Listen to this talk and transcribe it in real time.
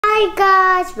Hi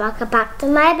guys, welcome back to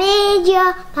my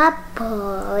video.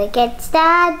 Before we get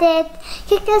started,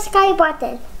 click the subscribe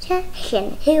button,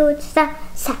 section, hit the side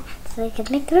so you can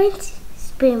make the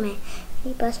experiment.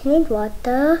 We first need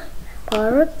water,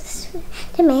 pour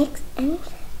the mix, and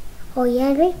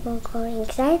oil with food coloring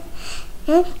inside.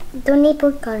 And don't need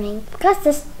food coloring because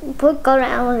there's food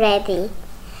coloring already.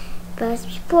 First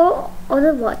we pour all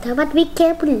the water, but be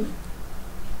careful.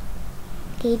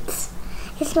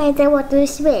 It's made the water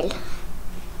spill.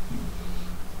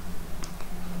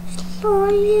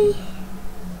 Slowly.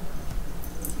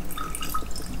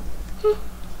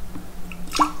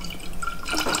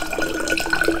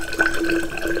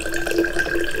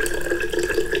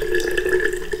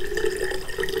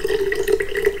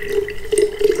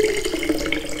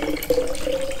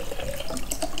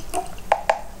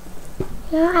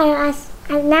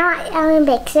 Now I will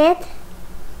mix it.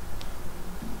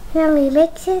 Now we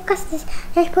mix it because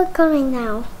there's food coloring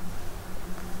now.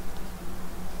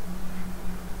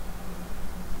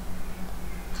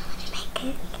 Make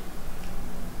it.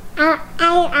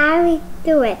 I will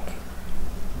do it.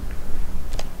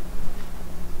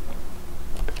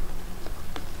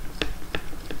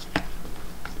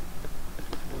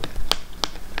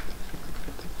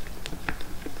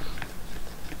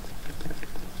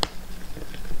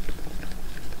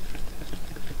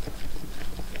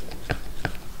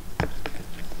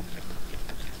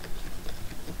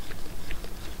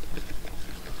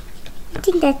 I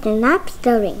think that's enough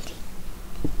stirring.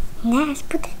 Now let's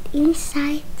put it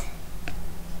inside.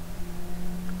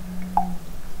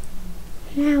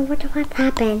 Now what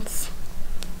happens?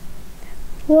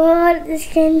 What is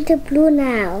going to blue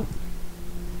now?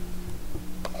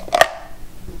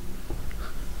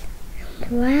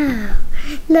 Wow!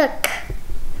 Look.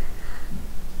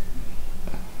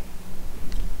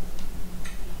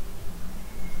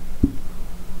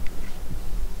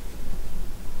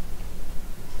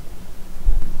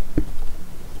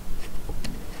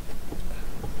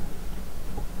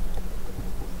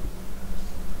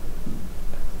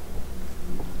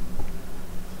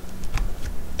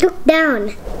 Look down.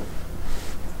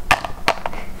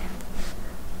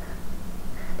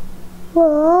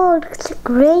 Whoa, looks like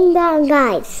rain down,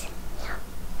 guys.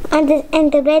 And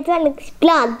the red one looks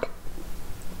blood.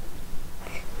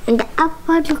 And the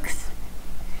upper looks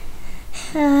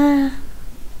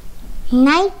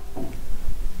night.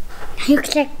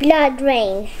 Looks like blood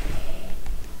rain.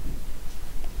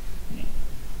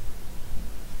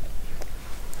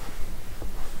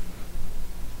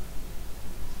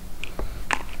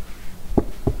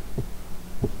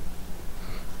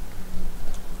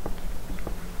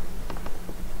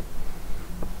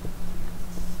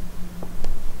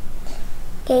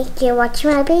 If you watch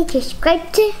my video,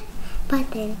 subscribe to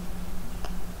button.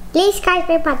 Please subscribe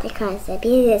my button because the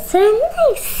video is so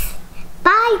nice.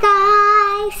 Bye guys.